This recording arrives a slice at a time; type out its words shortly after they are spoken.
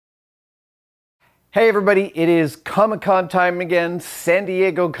Hey everybody, it is Comic-Con time again, San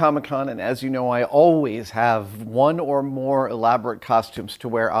Diego Comic-Con, and as you know, I always have one or more elaborate costumes to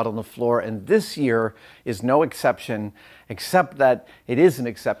wear out on the floor, and this year is no exception, except that it is an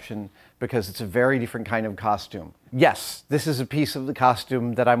exception because it's a very different kind of costume. Yes, this is a piece of the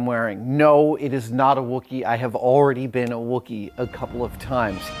costume that I'm wearing. No, it is not a Wookiee. I have already been a Wookiee a couple of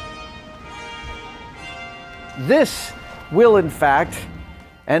times. This will, in fact,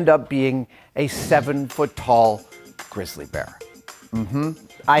 end up being a 7-foot-tall grizzly bear.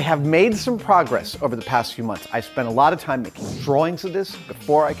 I have made some progress over the past few months. I spent a lot of time making drawings of this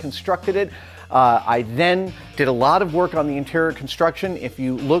before I constructed it. I then did a lot of work on the interior construction. If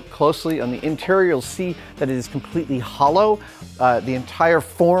you look closely on the interior, you'll see that it is completely hollow. The entire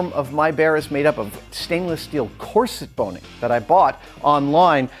form of my bear is made up of stainless steel corset boning that I bought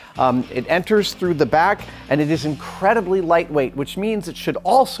online. It enters through the back and it is incredibly lightweight, which means it should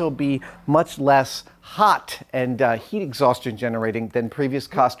also be much less hot and heat exhaustion generating than previous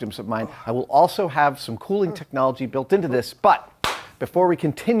costumes of mine. I will also have some cooling technology built into this, but before we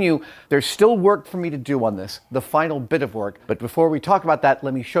continue, there's still work for me to do on this, the final bit of work. But before we talk about that,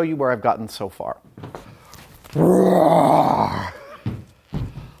 let me show you where I've gotten so far.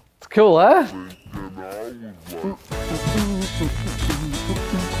 It's cool, huh?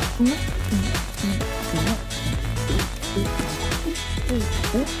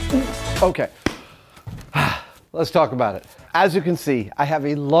 Okay, let's talk about it. As you can see, I have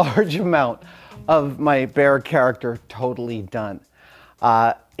a large amount of my bear character totally done.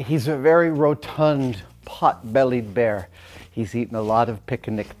 He's a very rotund, pot-bellied bear. He's eaten a lot of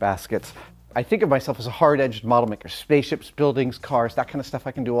picnic baskets. I think of myself as a hard-edged model maker. Spaceships, buildings, cars, that kind of stuff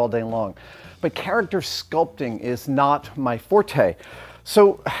I can do all day long. But character sculpting is not my forte.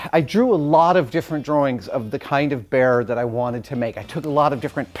 So I drew a lot of different drawings of the kind of bear that I wanted to make. I took a lot of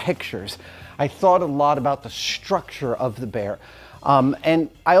different pictures. I thought a lot about the structure of the bear.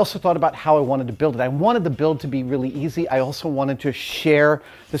 And I also thought about how I wanted to build it. I wanted the build to be really easy. I also wanted to share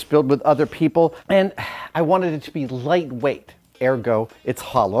this build with other people. And I wanted it to be lightweight. Ergo, it's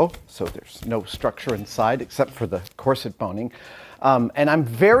hollow, so there's no structure inside except for the corset boning. And I'm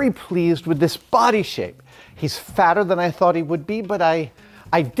very pleased with this body shape. He's fatter than I thought he would be, but I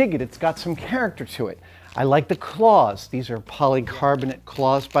dig it. It's got some character to it. I like the claws. These are polycarbonate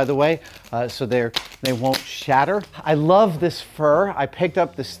claws, by the way, so they won't shatter. I love this fur. I picked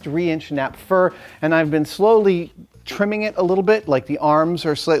up this 3-inch nap fur, and I've been slowly trimming it a little bit, like the arms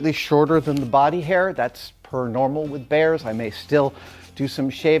are slightly shorter than the body hair. That's per normal with bears. I may still do some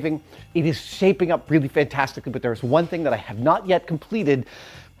shaving. It is shaping up really fantastically, but there's one thing that I have not yet completed,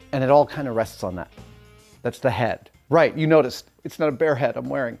 and it all kind of rests on that. That's the head. Right, you noticed, it's not a bear head I'm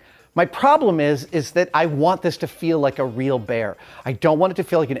wearing. My problem is that I want this to feel like a real bear. I don't want it to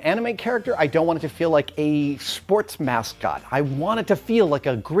feel like an anime character. I don't want it to feel like a sports mascot. I want it to feel like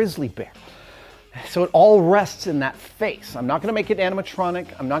a grizzly bear. So it all rests in that face. I'm not gonna make it animatronic.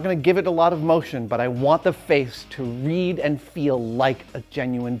 I'm not gonna give it a lot of motion, but I want the face to read and feel like a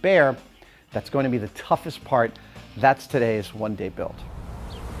genuine bear. That's going to be the toughest part. That's today's one-day build.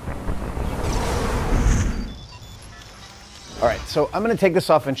 All right, so I'm gonna take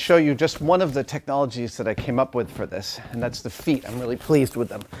this off and show you just one of the technologies that I came up with for this, and that's the feet. I'm really pleased with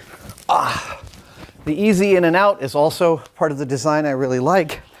them. The easy in and out is also part of the design I really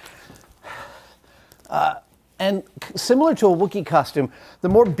like. And similar to a Wookiee costume, the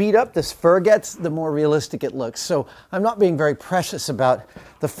more beat up this fur gets, the more realistic it looks. So I'm not being very precious about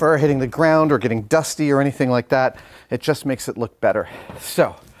the fur hitting the ground or getting dusty or anything like that. It just makes it look better.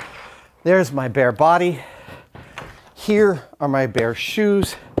 So there's my bear body. Here are my bear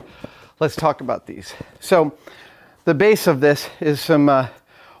shoes. Let's talk about these. So the base of this is some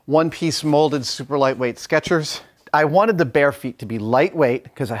one-piece molded super lightweight Skechers. I wanted the bear feet to be lightweight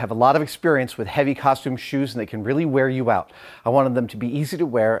because I have a lot of experience with heavy costume shoes and they can really wear you out. I wanted them to be easy to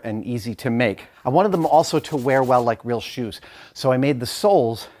wear and easy to make. I wanted them also to wear well like real shoes. So I made the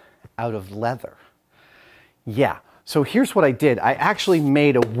soles out of leather. Yeah, so here's what I did. I actually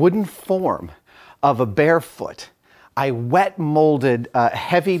made a wooden form of a bear foot. I wet molded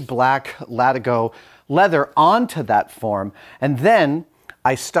heavy black Latigo leather onto that form, and then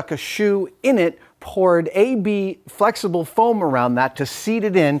I stuck a shoe in it, poured AB flexible foam around that to seat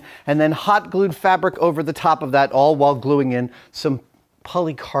it in, and then hot glued fabric over the top of that, all while gluing in some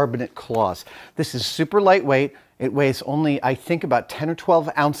polycarbonate claws. This is super lightweight. It weighs only, I think, about 10 or 12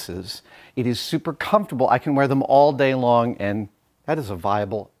 ounces. It is super comfortable. I can wear them all day long, and that is a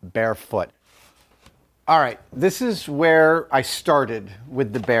viable bear foot. All right, this is where I started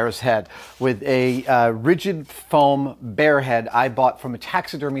with the bear's head, with a rigid foam bear head I bought from a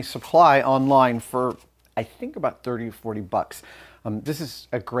taxidermy supply online for, I think, about 30 or 40 bucks. This is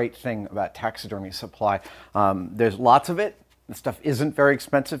a great thing about taxidermy supply. There's lots of it. The stuff isn't very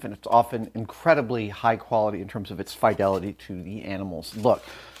expensive, and it's often incredibly high quality in terms of its fidelity to the animal's look.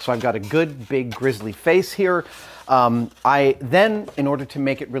 So I've got a good big grizzly face here. I then, in order to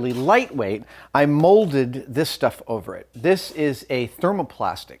make it really lightweight, I molded this stuff over it. This is a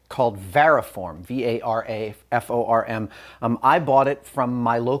thermoplastic called Variform, V-A-R-A-F-O-R-M. I bought it from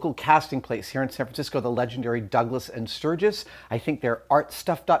my local casting place here in San Francisco, the legendary Douglas and Sturgis. I think they're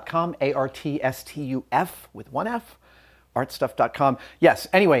artstuff.com, A-R-T-S-T-U-F with one F. Artstuff.com. Yes,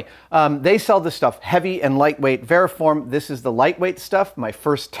 anyway, they sell this stuff, heavy and lightweight Variform. This is the lightweight stuff, my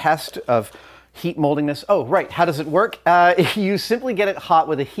first test of heat molding this. Oh, right, how does it work? You simply get it hot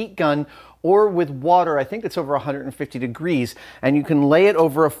with a heat gun or with water. I think it's over 150 degrees, and you can lay it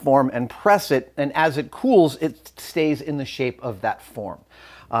over a form and press it, and as it cools, it stays in the shape of that form.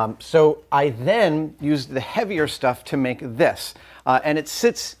 So I then used the heavier stuff to make this, and it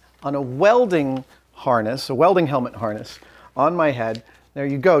sits on a welding harness, a welding helmet harness on my head. There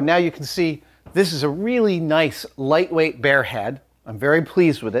you go. Now you can see this is a really nice lightweight bear head. I'm very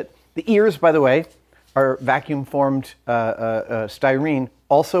pleased with it. The ears, by the way, are vacuum formed styrene,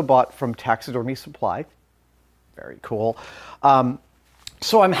 also bought from Taxidermy Supply. Very cool.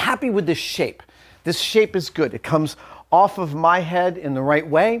 So I'm happy with this shape. This shape is good. It comes off of my head in the right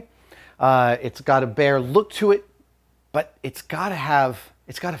way. It's got a bear look to it, but it's got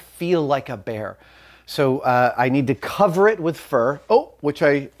to feel like a bear. So I need to cover it with fur, which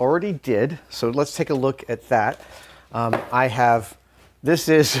I already did. So let's take a look at that. This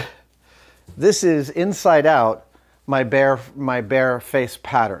is inside out my bear face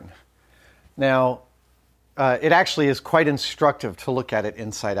pattern. Now, it actually is quite instructive to look at it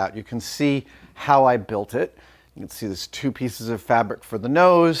inside out. You can see how I built it. You can see there's two pieces of fabric for the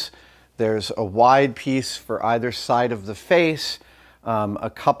nose. There's a wide piece for either side of the face.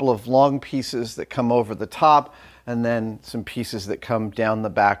 A couple of long pieces that come over the top, and then some pieces that come down the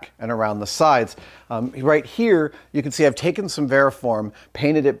back and around the sides. Right here, you can see I've taken some Variform,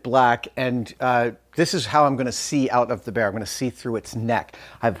 painted it black, and this is how I'm going to see out of the bear. I'm going to see through its neck.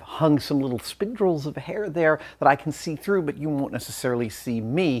 I've hung some little spindles of hair there that I can see through, but you won't necessarily see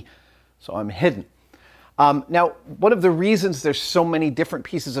me, so I'm hidden. Now, one of the reasons there's so many different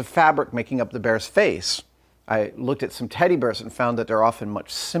pieces of fabric making up the bear's face, I looked at some teddy bears and found that they're often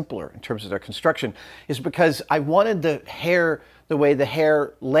much simpler in terms of their construction, is because I wanted the hair, the way the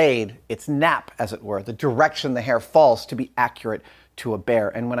hair laid, its nap, as it were, the direction the hair falls, to be accurate to a bear.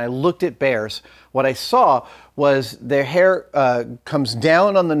 And when I looked at bears, what I saw was their hair comes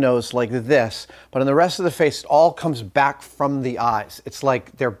down on the nose like this, but on the rest of the face, it all comes back from the eyes. It's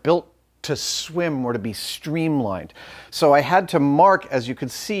like they're built to swim or to be streamlined. So I had to mark, as you could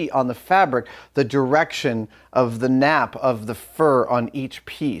see on the fabric, the direction of the nap of the fur on each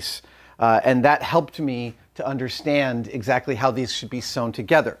piece. And that helped me to understand exactly how these should be sewn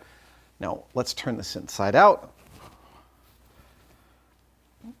together. Now, let's turn this inside out.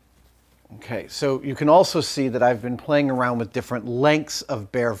 Okay, so you can also see that I've been playing around with different lengths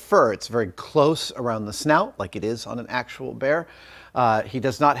of bear fur. It's very close around the snout, like it is on an actual bear. He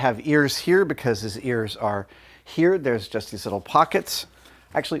does not have ears here because his ears are here. There's just these little pockets.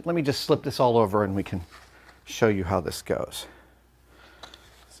 Actually, let me just slip this all over and we can show you how this goes.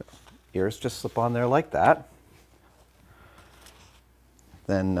 So, ears just slip on there like that.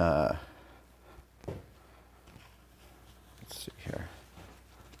 Then, let's see here.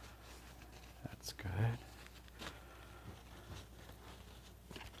 That's good.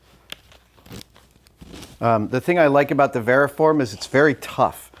 The thing I like about the Variform is it's very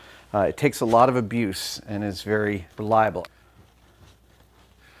tough. It takes a lot of abuse and is very reliable.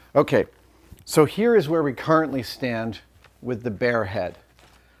 Okay, so here is where we currently stand with the bear head.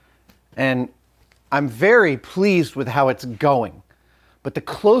 And I'm very pleased with how it's going. But the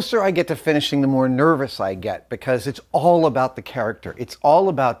closer I get to finishing, the more nervous I get, because it's all about the character. It's all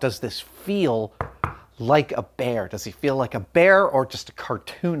about, does this feel like a bear? Does he feel like a bear or just a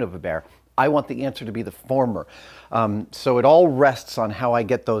cartoon of a bear? I want the answer to be the former. So it all rests on how I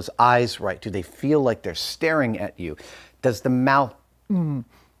get those eyes right. Do they feel like they're staring at you? Does the mouth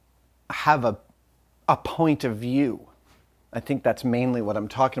have a point of view? I think that's mainly what I'm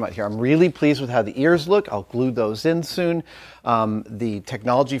talking about here. I'm really pleased with how the ears look. I'll glue those in soon. The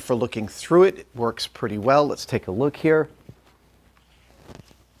technology for looking through it works pretty well. Let's take a look here.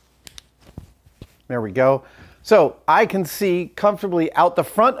 There we go. So I can see comfortably out the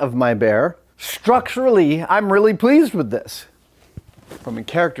front of my bear Structurally, I'm really pleased with this. From a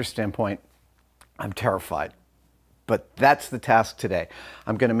character standpoint, I'm terrified. But that's the task today.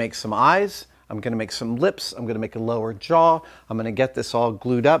 I'm going to make some eyes, I'm going to make some lips, I'm going to make a lower jaw, I'm going to get this all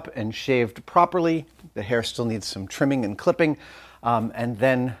glued up and shaved properly. The hair still needs some trimming and clipping, and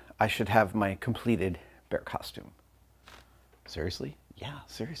then I should have my completed bear costume. Seriously? Yeah,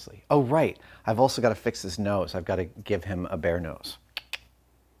 seriously. Oh, right. I've also got to fix his nose. I've got to give him a bear nose.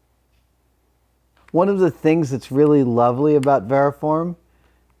 One of the things that's really lovely about Variform,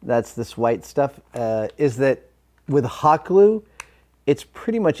 that's this white stuff, is that with hot glue, it's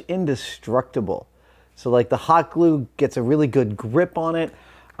pretty much indestructible. So like the hot glue gets a really good grip on it.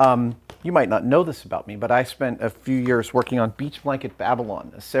 You might not know this about me, but I spent a few years working on Beach Blanket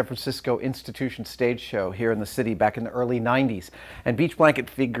Babylon, a San Francisco institution stage show here in the city back in the early 90s. And Beach Blanket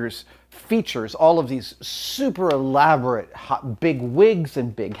features all of these super elaborate big wigs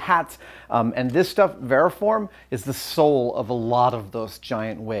and big hats. And this stuff, Variform, is the soul of a lot of those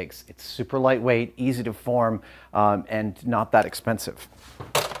giant wigs. It's super lightweight, easy to form, and not that expensive.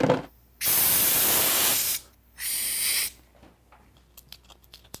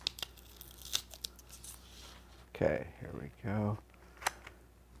 Okay, here we go.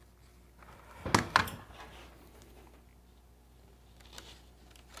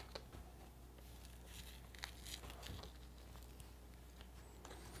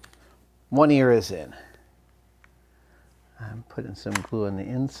 One ear is in. I'm putting some glue on the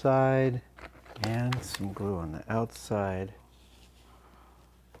inside and some glue on the outside.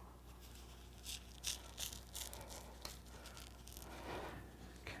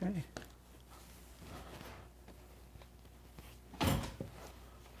 Okay.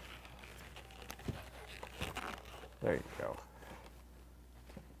 There you go.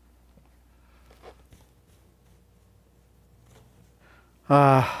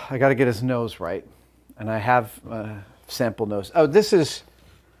 I got to get his nose right, and I have a sample nose. Oh, this is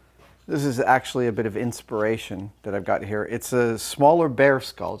actually a bit of inspiration that I've got here. It's a smaller bear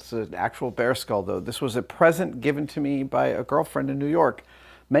skull. It's an actual bear skull, though. This was a present given to me by a girlfriend in New York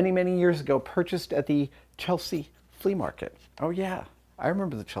many, many years ago, purchased at the Chelsea flea market. Oh yeah, I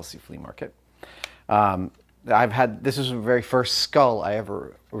remember the Chelsea flea market. This is the very first skull I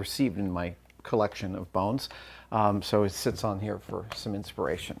ever received in my collection of bones. So it sits on here for some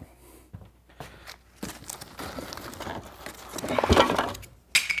inspiration.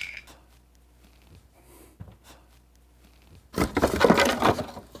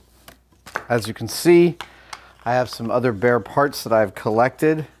 As you can see, I have some other bear parts that I've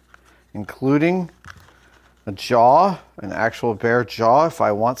collected, including a jaw, an actual bear jaw if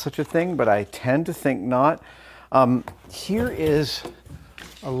I want such a thing, but I tend to think not. Here is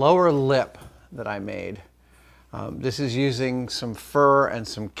a lower lip that I made. This is using some fur and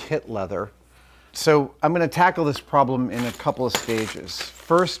some kit leather. So I'm going to tackle this problem in a couple of stages.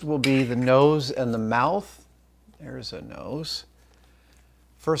 First will be the nose and the mouth. There's a nose.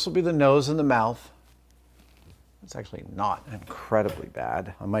 First will be the nose and the mouth. It's actually not incredibly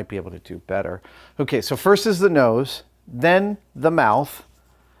bad. I might be able to do better. Okay, so first is the nose, then the mouth.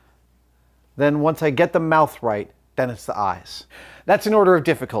 Then once I get the mouth right, then it's the eyes. That's in order of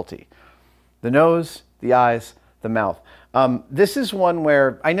difficulty. The nose, the eyes, the mouth. This is one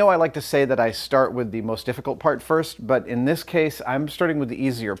where I know I like to say that I start with the most difficult part first, but in this case, I'm starting with the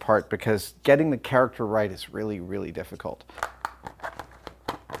easier part because getting the character right is really, really difficult.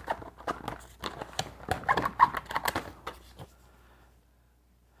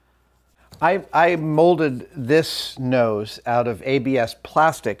 I molded this nose out of ABS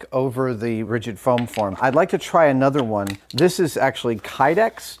plastic over the rigid foam form. I'd like to try another one. This is actually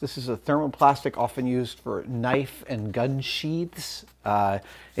Kydex. This is a thermoplastic often used for knife and gun sheaths.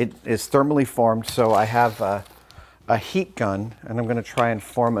 It is thermally formed, so I have a heat gun, and I'm going to try and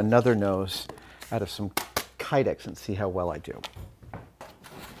form another nose out of some Kydex and see how well I do.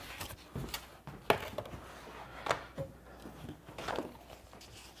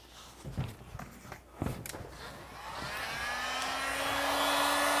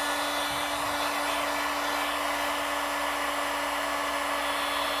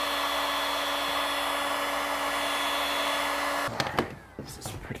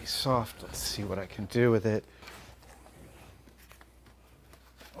 Soft. Let's see what I can do with it.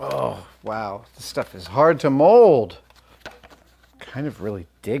 Oh, wow. This stuff is hard to mold. Kind of really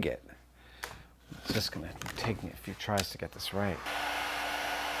dig it. It's just going to take me a few tries to get this right.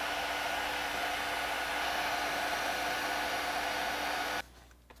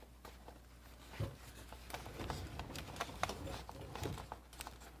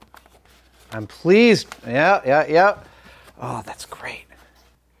 I'm pleased. Yeah. Oh, that's great.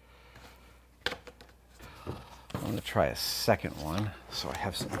 I'm gonna try a second one so I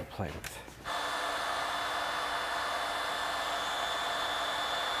have something to play with.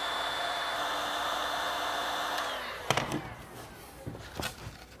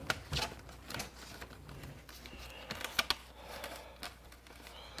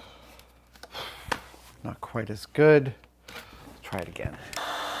 Not quite as good. Let's try it again.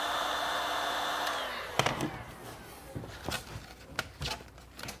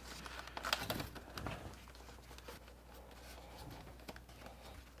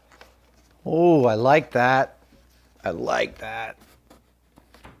 Oh, I like that. I like that.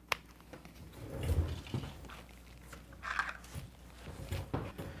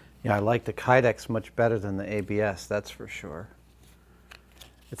 Yeah, I like the Kydex much better than the ABS, that's for sure.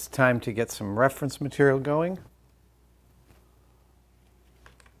 It's time to get some reference material going.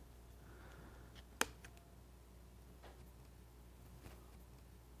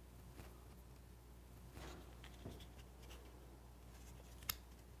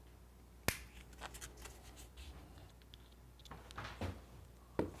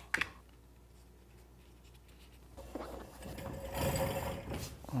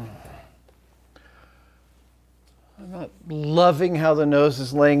 I'm not loving how the nose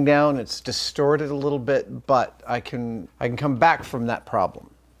is laying down. It's distorted a little bit, but I can come back from that problem.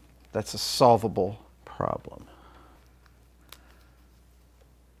 That's a solvable problem.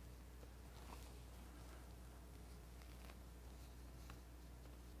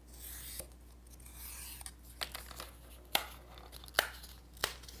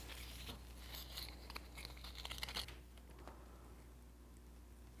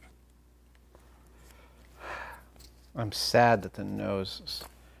 I'm sad that the nose is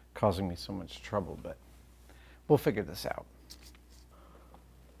causing me so much trouble, but we'll figure this out.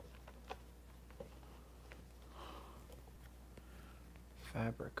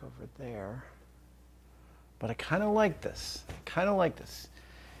 Fabric over there. But I kind of like this. I kind of like this.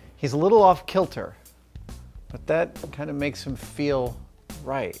 He's a little off kilter, but that kind of makes him feel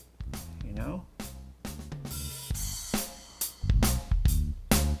right, you know?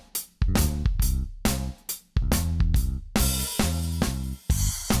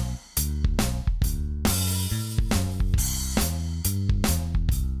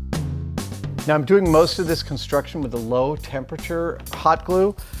 Now I'm doing most of this construction with a low temperature hot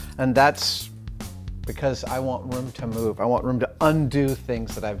glue, and that's because I want room to move. I want room to undo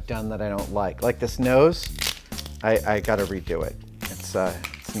things that I've done that I don't like. Like this nose, I gotta redo it.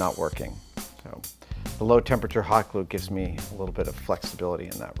 It's not working. So the low temperature hot glue gives me a little bit of flexibility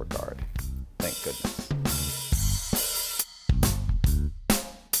in that regard. Thank goodness.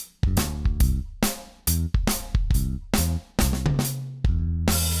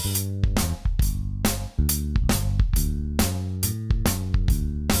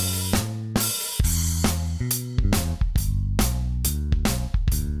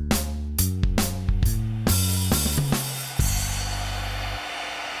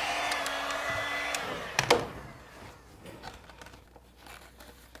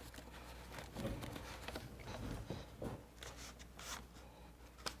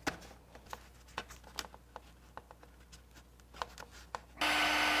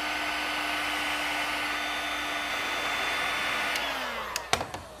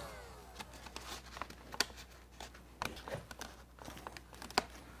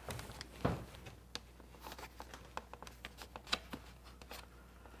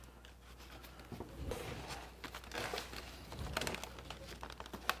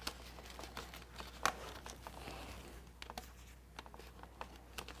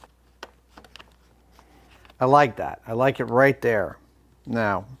 I like that. I like it right there.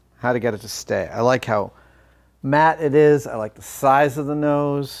 Now, how to get it to stay. I like how matte it is. I like the size of the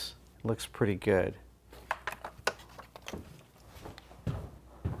nose. It looks pretty good.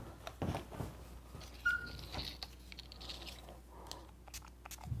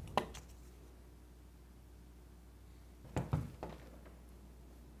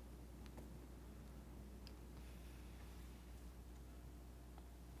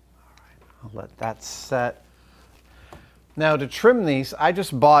 I'll let that set. Now to trim these, I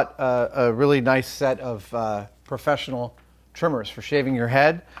just bought a really nice set of professional trimmers for shaving your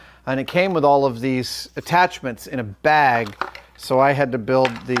head, and it came with all of these attachments in a bag, so I had to build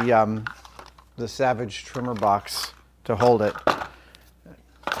the Savage trimmer box to hold it.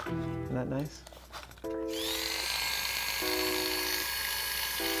 Isn't that nice?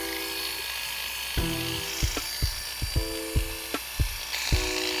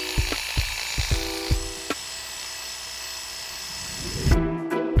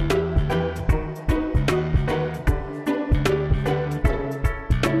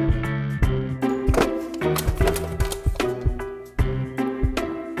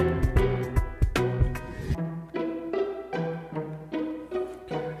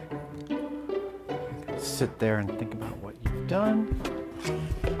 sit there and think about what you've done.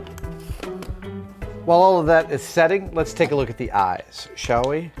 While all of that is setting, let's take a look at the eyes, shall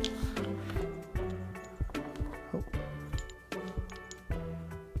we? Oh.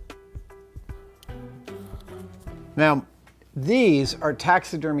 Now, these are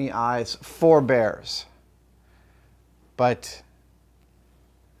taxidermy eyes for bears, but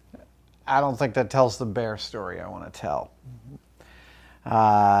I don't think that tells the bear story I want to tell.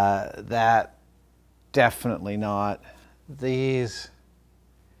 That definitely not. These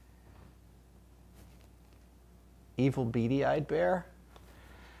evil beady-eyed bear.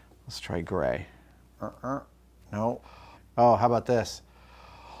 Let's try gray. No. Oh, how about this?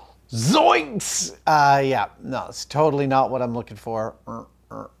 Zoinks! Yeah, no, it's totally not what I'm looking for.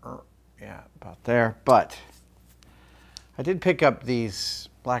 Yeah, about there. But I did pick up these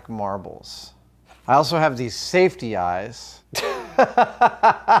black marbles. I also have these safety eyes.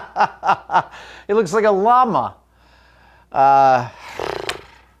 It looks like a llama.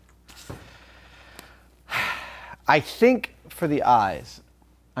 I think for the eyes,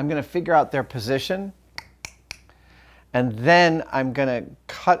 I'm going to figure out their position, and then I'm going to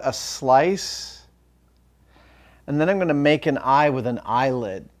cut a slice, and then I'm going to make an eye with an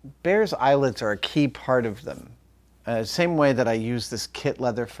eyelid. Bears' eyelids are a key part of them. Same way that I use this kit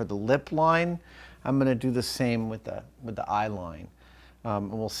leather for the lip line, I'm going to do the same with the eye line.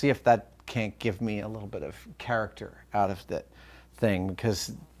 And we'll see if that can't give me a little bit of character out of the thing,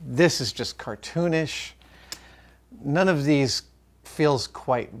 because this is just cartoonish. None of these feels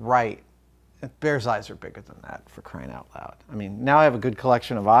quite right. Bear's eyes are bigger than that, for crying out loud. I mean, now I have a good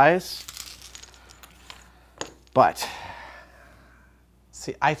collection of eyes, but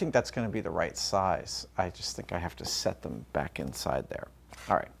see, I think that's going to be the right size. I just think I have to set them back inside there.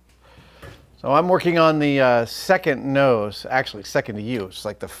 All right. So I'm working on the second nose, actually second to you. It's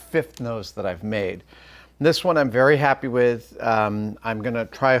like the 5th nose that I've made. This one I'm very happy with. I'm going to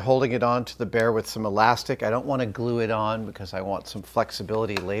try holding it on to the bear with some elastic. I don't want to glue it on because I want some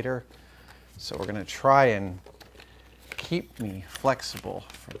flexibility later. So we're going to try and keep me flexible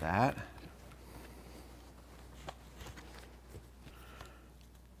for that.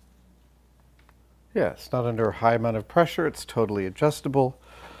 Yeah, it's not under a high amount of pressure. It's totally adjustable.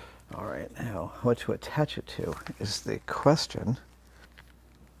 All right, now what to attach it to is the question.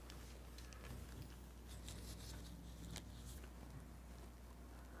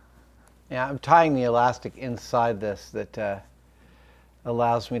 Yeah, I'm tying the elastic inside this that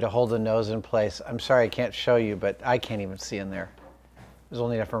allows me to hold the nose in place. I'm sorry I can't show you, but I can't even see in there. There's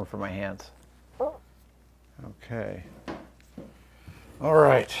only enough room for my hands. Okay. All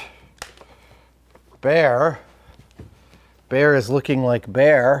right. Bear. Bear is looking like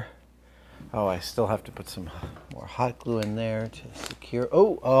bear. Oh, I still have to put some more hot glue in there to secure.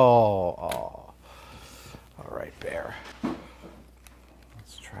 Oh. All right, bear.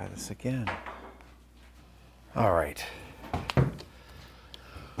 Let's try this again. All right.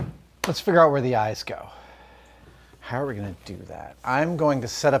 Let's figure out where the eyes go. How are we going to do that? I'm going to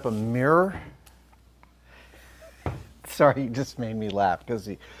set up a mirror. Sorry, you just made me laugh because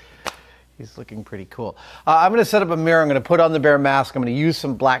he's looking pretty cool. I'm going to set up a mirror. I'm going to put on the bear mask. I'm going to use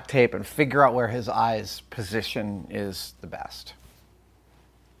some black tape and figure out where his eyes position is the best.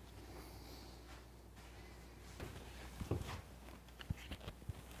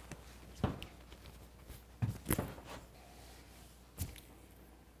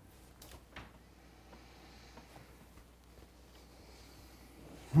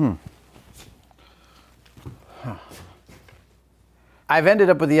 I've ended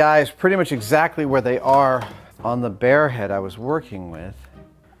up with the eyes pretty much exactly where they are on the bear head I was working with.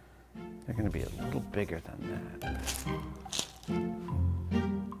 They're going to be a little bigger than that.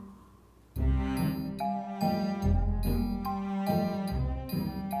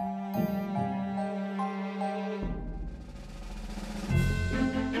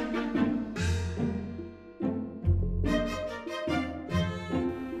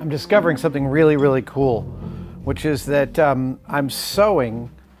 I'm discovering something really, really cool, which is that I'm sewing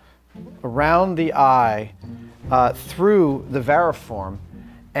around the eye through the variform,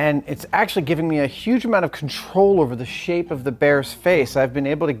 and it's actually giving me a huge amount of control over the shape of the bear's face. I've been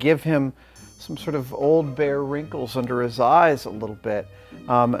able to give him some sort of old bear wrinkles under his eyes a little bit,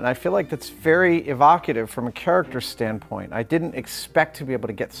 and I feel like that's very evocative from a character standpoint. I didn't expect to be able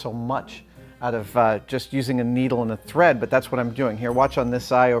to get so much out of just using a needle and a thread, but that's what I'm doing here. Watch on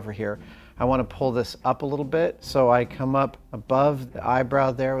this eye over here. I want to pull this up a little bit, so I come up above the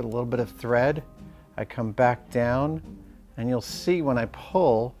eyebrow there with a little bit of thread. I come back down, and you'll see when I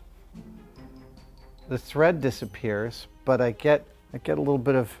pull, the thread disappears, but I get a little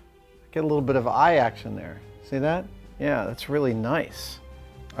bit of Get a little bit of eye action there. See that? Yeah, that's really nice.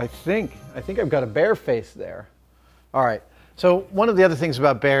 I think I've got a bear face there. All right, so one of the other things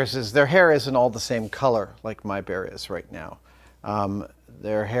about bears is their hair isn't all the same color like my bear is right now.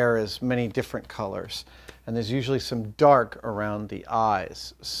 Their hair is many different colors, and there's usually some dark around the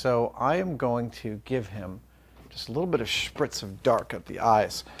eyes. So I am going to give him just a little bit of spritz of dark at the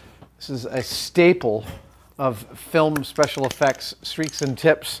eyes. This is a staple of film special effects, streaks and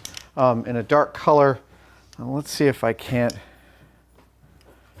tips in a dark color. Now let's see if I can't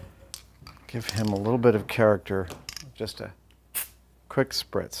give him a little bit of character, just a quick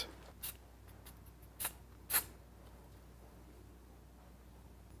spritz.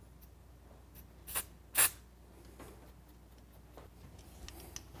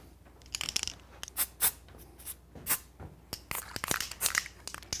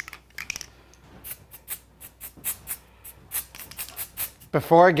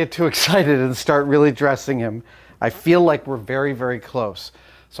 Before I get too excited and start really dressing him, I feel like we're very, very close.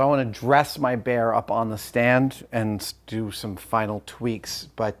 So I want to dress my bear up on the stand and do some final tweaks,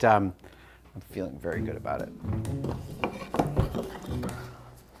 but I'm feeling very good about it.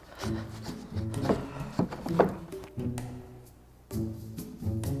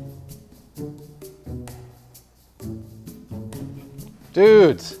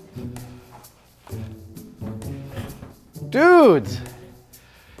 Dudes! Dudes!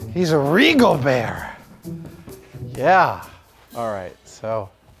 He's a regal bear. Yeah. All right, so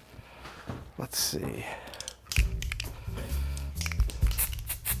let's see.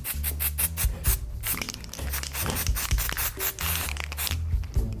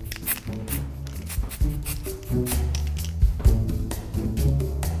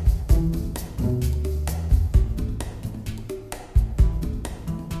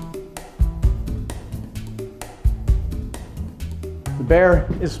 The bear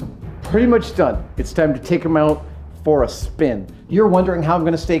is pretty much done. It's time to take him out for a spin. You're wondering how I'm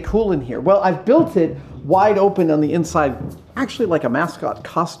going to stay cool in here. Well, I've built it wide open on the inside, actually like a mascot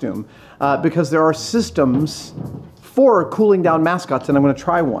costume, because there are systems for cooling down mascots, and I'm going to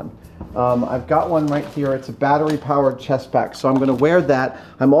try one. I've got one right here. It's a battery-powered chest pack, so I'm going to wear that.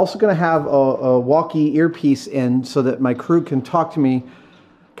 I'm also going to have a walkie earpiece in so that my crew can talk to me,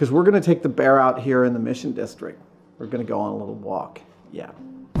 because we're going to take the bear out here in the Mission District. We're going to go on a little walk. Yeah.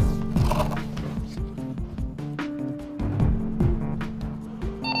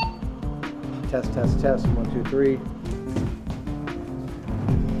 Test, test, test. 1, 2, 3.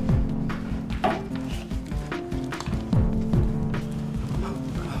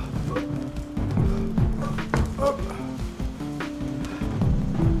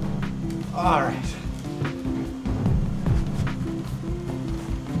 All right.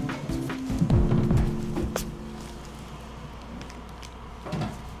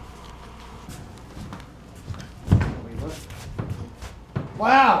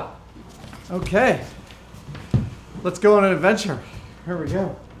 Wow. Okay. Let's go on an adventure. Here we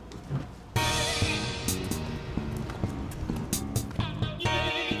go.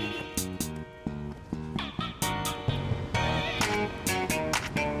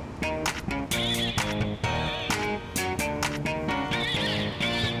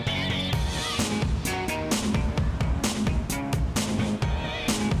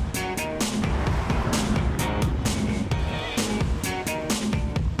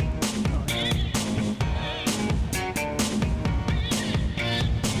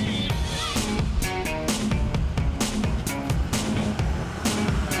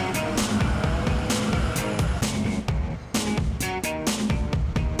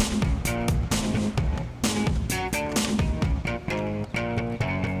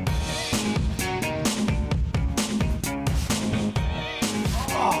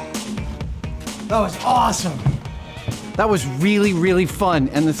 That was awesome. That was really, really fun.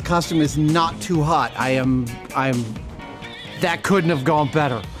 And this costume is not too hot. that couldn't have gone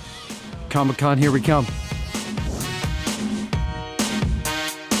better. Comic-Con, here we come.